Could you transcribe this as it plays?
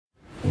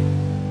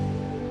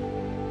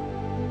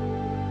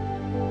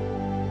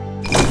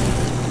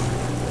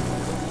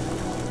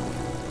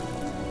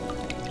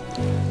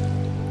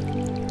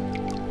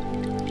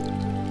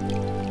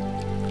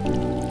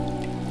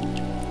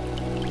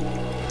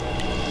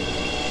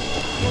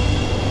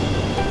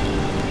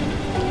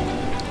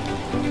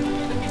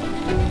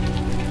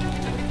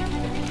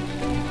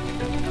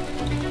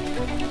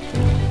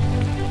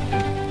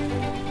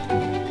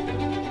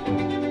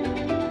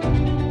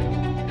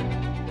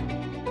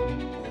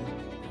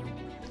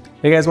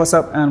Hey guys, what's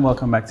up and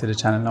welcome back to the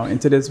channel. Now in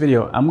today's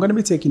video, I'm going to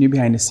be taking you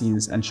behind the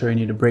scenes and showing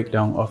you the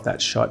breakdown of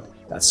that shot,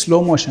 that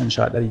slow motion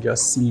shot that you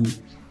just seen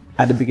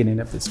at the beginning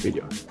of this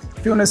video.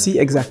 If you want to see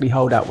exactly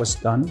how that was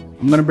done,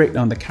 I'm going to break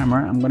down the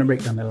camera, I'm going to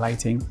break down the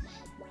lighting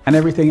and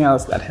everything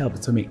else that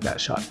helped to make that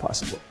shot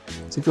possible.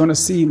 So if you want to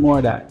see more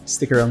of that,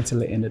 stick around till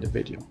the end of the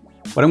video.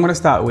 What I'm going to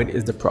start with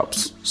is the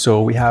props.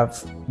 So we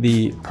have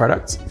the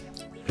product,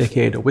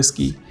 aka the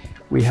whiskey.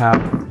 We have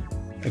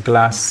a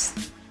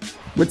glass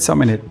with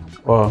some in it,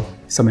 or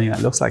something that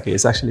looks like it.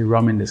 It's actually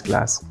rum in this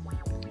glass.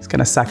 It's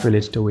kind of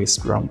sacrilege to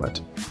waste rum, but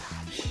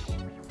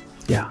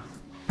yeah.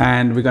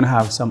 And we're gonna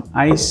have some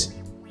ice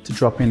to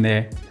drop in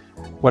there.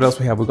 What else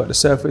we have? We've got the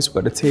surface,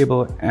 we've got the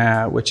table,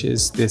 which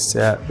is this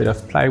bit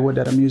of plywood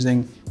that I'm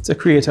using to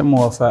create a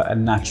more of a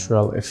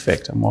natural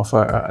effect, a more of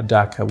a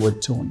darker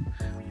wood tone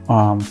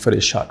for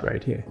this shot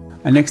right here.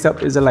 And next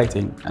up is the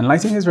lighting. And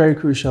lighting is very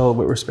crucial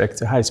with respect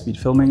to high-speed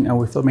filming, and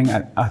we're filming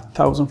at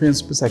 1,000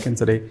 frames per second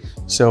today.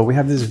 So we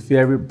have these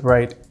very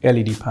bright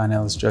LED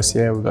panels just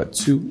here. We've got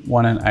two,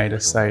 one on either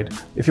side.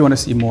 If you want to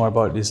see more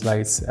about these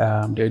lights,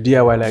 they're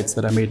DIY lights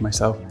that I made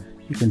myself.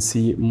 You can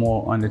see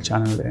more on the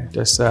channel there.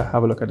 Just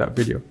have a look at that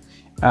video.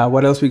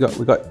 What else we got?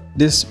 We got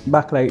this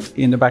backlight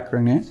in the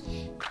background here.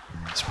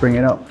 Let's bring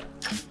it up.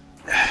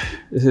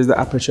 This is the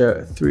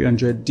Aperture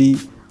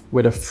 300D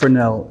with a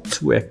Fresnel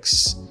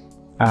 2X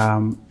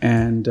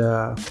and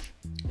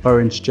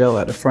orange gel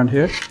at the front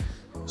here.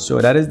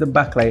 So that is the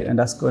backlight, and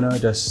that's gonna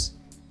just,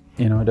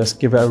 just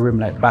give it a rim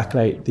light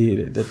backlight,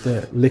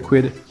 the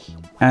liquid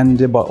and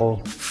the bottle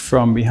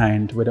from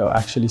behind without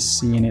actually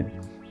seeing it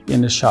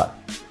in the shot.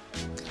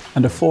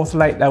 And the fourth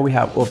light that we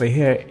have over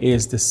here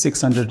is the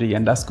 600D,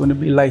 and that's going to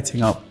be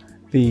lighting up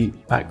the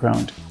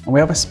background. And we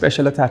have a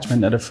special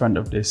attachment at the front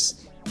of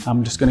this.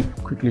 I'm just going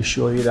to quickly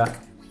show you that.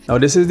 Now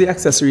this is the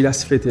accessory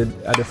that's fitted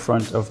at the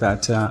front of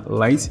that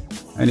light,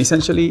 and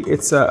essentially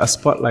it's a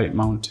spotlight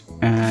mount,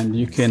 and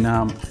you can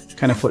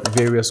kind of put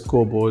various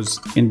gobos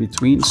in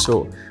between.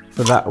 So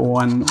for that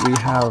one we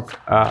have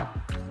a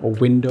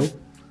window.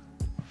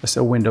 That's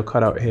a window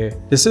cut out here.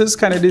 This is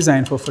kind of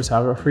designed for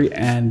photography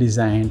and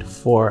designed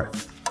for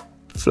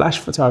flash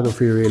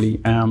photography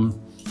really.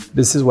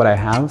 This is what I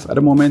have at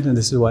the moment, and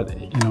this is what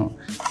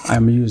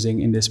I'm using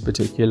in this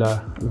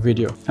particular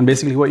video. And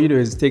basically what you do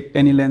is take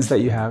any lens that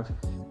you have,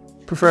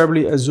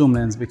 preferably a zoom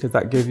lens, because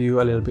that gives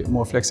you a little bit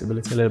more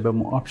flexibility, a little bit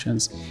more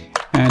options,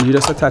 and you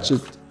just attach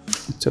it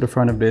to the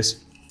front of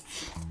this,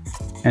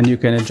 and you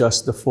can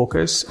adjust the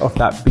focus of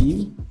that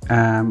beam,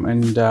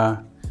 and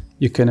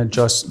you can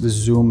adjust the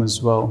zoom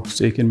as well,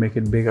 so you can make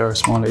it bigger or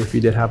smaller if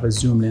you did have a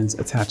zoom lens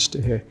attached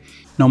to here.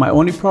 Now my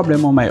only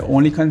problem or my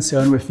only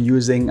concern with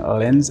using a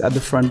lens at the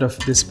front of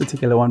this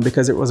particular one,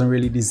 because it wasn't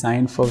really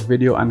designed for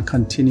video and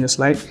continuous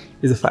light,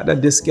 is the fact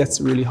that this gets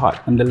really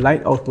hot, and the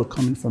light output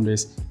coming from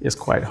this is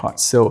quite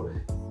hot. So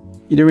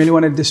you don't really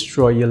want to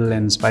destroy your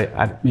lens by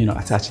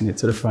attaching it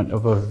to the front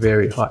of a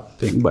very hot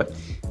thing. But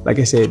like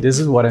I said, this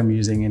is what I'm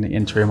using in the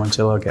interim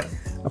until I get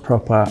a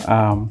proper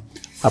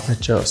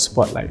aperture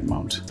spotlight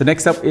mount. The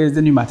next up is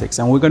the pneumatics,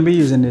 and we're going to be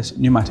using this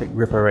pneumatic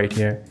gripper right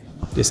here,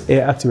 this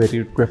air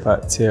activated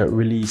gripper, to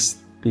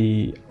release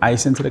the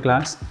ice into the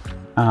glass,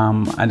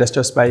 and that's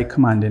just by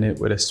commanding it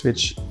with a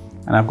switch.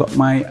 And I've got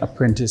my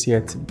apprentice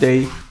here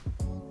today.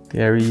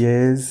 There he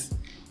is.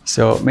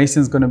 So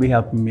Mason's going to be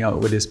helping me out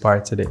with this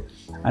part today,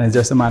 and it's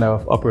just a matter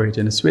of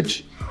operating the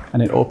switch,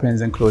 and it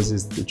opens and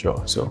closes the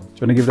drawer. So do you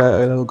want to give that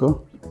a little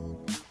go?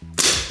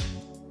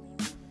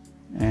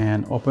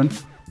 And open.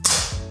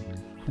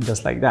 And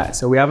just like that.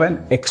 So we have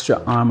an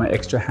extra arm, an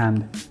extra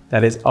hand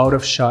that is out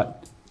of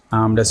shot,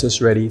 that's just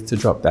ready to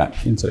drop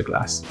that into the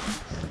glass.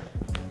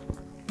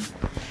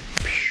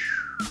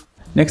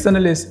 Next on the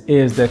list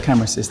is the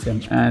camera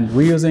system, and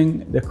we're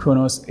using the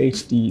Chronos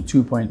HD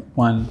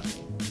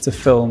 2.1 to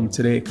film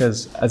today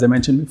because, as I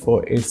mentioned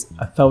before, it's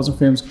 1,000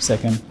 frames per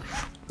second,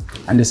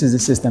 and this is the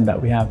system that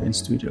we have in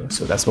studio.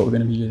 So that's what we're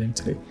going to be using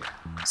today.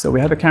 So we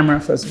have the camera.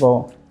 First of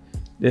all,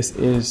 this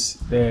is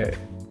the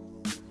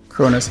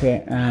Chronos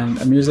here, and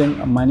I'm using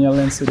a manual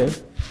lens today.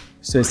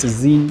 So it's a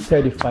Zine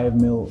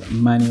 35mm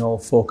manual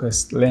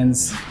focused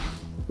lens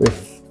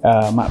with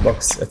a matte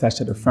box attached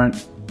to the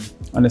front.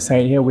 On the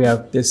side here we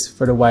have this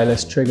for the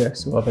wireless trigger.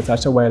 So I've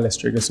attached a wireless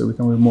trigger so we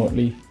can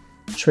remotely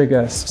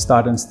trigger,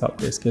 start and stop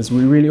this, because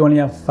we really only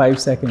have 5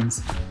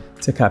 seconds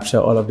to capture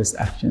all of this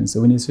action.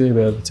 So we need to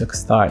be able to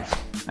start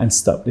and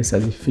stop this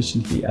as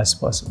efficiently as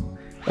possible,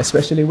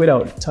 especially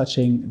without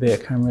touching the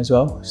camera as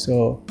well.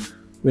 So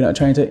we're not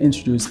trying to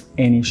introduce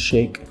any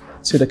shake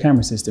to the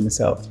camera system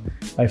itself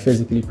by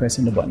physically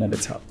pressing the button at the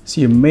top.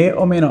 So you may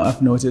or may not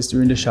have noticed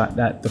during the shot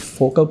that the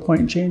focal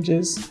point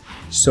changes.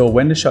 So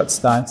when the shot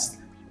starts,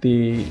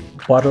 the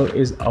bottle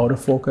is out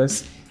of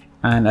focus,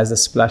 and as the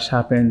splash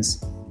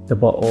happens, the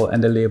bottle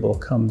and the label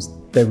comes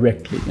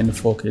directly in the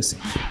focus.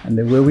 And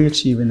the way we're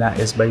achieving that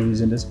is by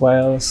using this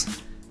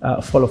wireless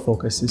follow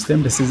focus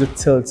system. This is a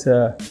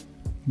Tilta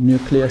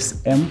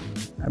Nucleus M,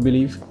 I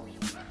believe.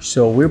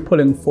 So we're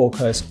pulling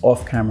focus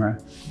off camera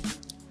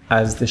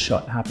as the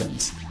shot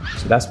happens.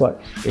 So that's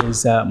what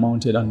is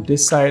mounted on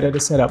this side of the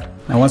setup.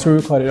 Now once we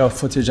recorded our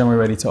footage and we're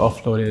ready to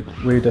upload it,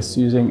 we're just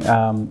using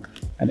an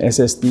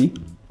SSD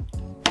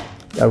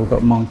that we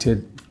got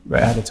mounted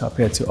right at the top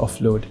here to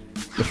offload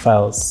the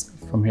files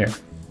from here.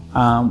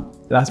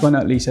 Last but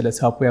not least, at the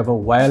top we have a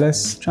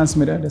wireless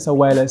transmitter. That's a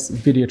wireless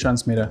video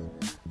transmitter,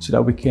 so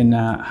that we can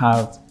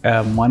have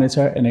a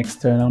monitor, an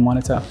external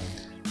monitor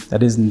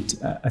that isn't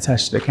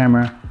attached to the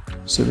camera,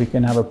 so we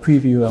can have a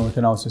preview and we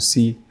can also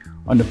see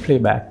on the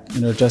playback,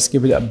 you know, just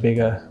give it a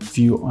bigger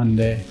view on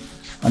the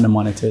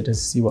monitor to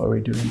see what we're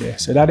doing there.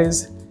 So that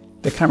is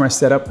the camera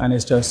setup, and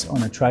it's just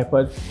on a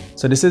tripod.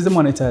 So this is the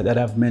monitor that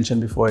I've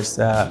mentioned before. It's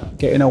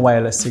getting a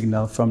wireless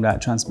signal from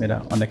that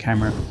transmitter on the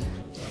camera,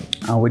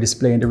 and we're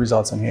displaying the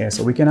results on here.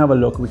 So we can have a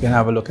look. We can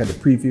have a look at the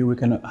preview. We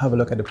can have a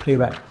look at the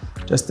playback,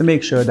 just to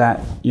make sure that,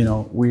 you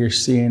know, we're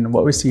seeing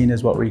what we're seeing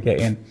is what we're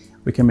getting.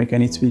 We can make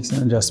any tweaks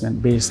and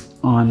adjustment based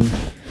on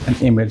an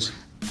image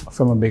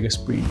from a bigger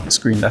screen.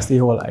 That's the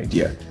whole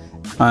idea.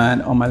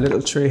 And on my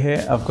little tray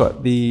here, I've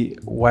got the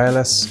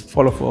wireless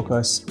follow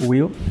focus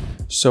wheel.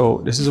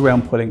 So this is where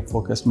I'm pulling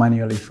focus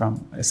manually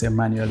from. I say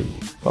manually,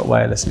 but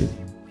wirelessly.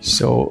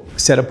 So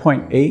set a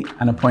point A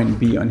and a point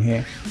B on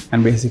here,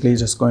 and basically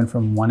just going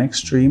from one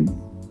extreme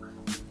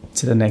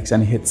to the next,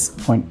 and it hits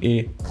point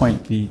A,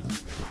 point B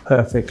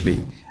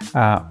perfectly.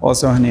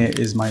 Also on here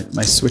is my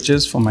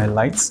switches for my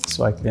lights,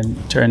 so I can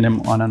turn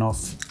them on and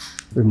off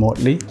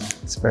remotely.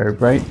 It's very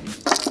bright.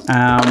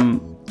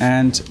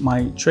 And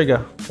my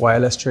trigger,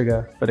 wireless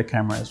trigger for the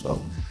camera as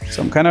well.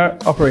 So I'm kind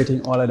of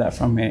operating all of that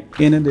from here,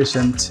 in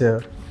addition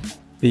to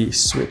the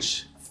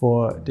switch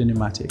for the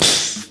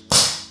pneumatics.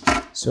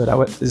 So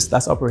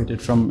that's operated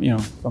from, you know,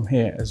 from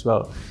here as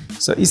well.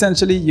 So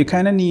essentially you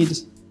kind of need,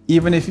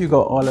 even if you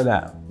got all of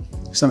that,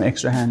 some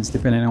extra hands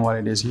depending on what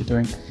it is you're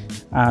doing.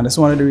 That's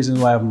one of the reasons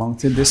why I've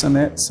mounted this on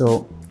it.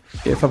 So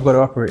if I've got to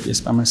operate this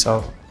by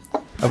myself,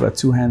 I've got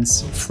two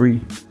hands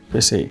free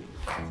per se.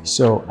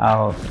 So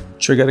I'll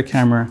trigger the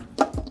camera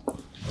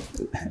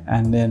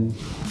and then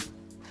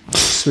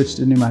switch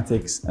the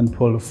pneumatics and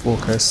pull the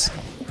focus,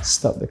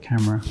 stop the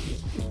camera,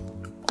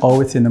 all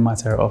within a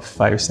matter of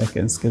 5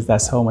 seconds, because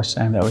that's how much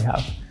time that we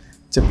have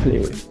to play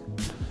with.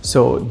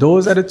 So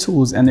those are the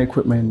tools and the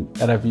equipment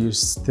that I've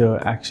used to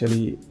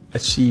actually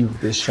achieve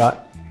this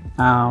shot.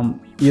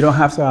 You don't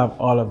have to have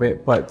all of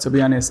it, but to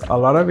be honest, a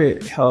lot of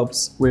it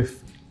helps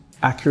with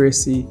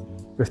accuracy,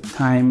 with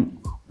time,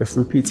 with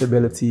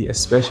repeatability,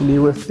 especially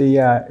with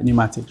the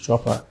pneumatic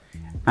dropper,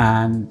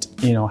 and,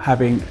 you know,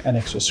 having an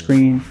extra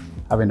screen,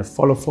 having the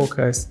follow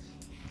focus,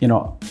 you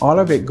know, all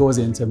of it goes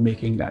into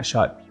making that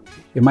shot.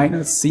 You might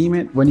not seem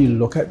it when you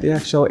look at the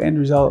actual end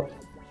result,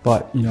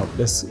 but, you know,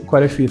 there's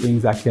quite a few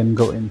things that can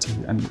go into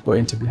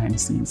behind the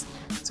scenes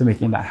to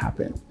making that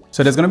happen.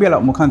 So there's going to be a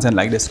lot more content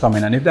like this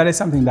coming, and if that is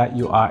something that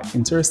you are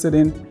interested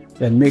in,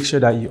 then make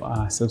sure that you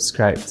are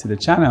subscribed to the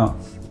channel.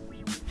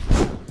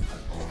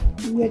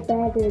 You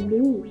better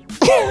be.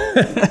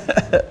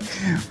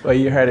 Well,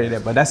 you heard it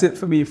there, but that's it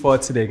for me for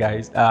today,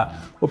 guys.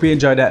 Hope you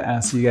enjoyed that, and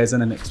I'll see you guys on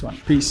the next one.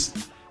 Peace.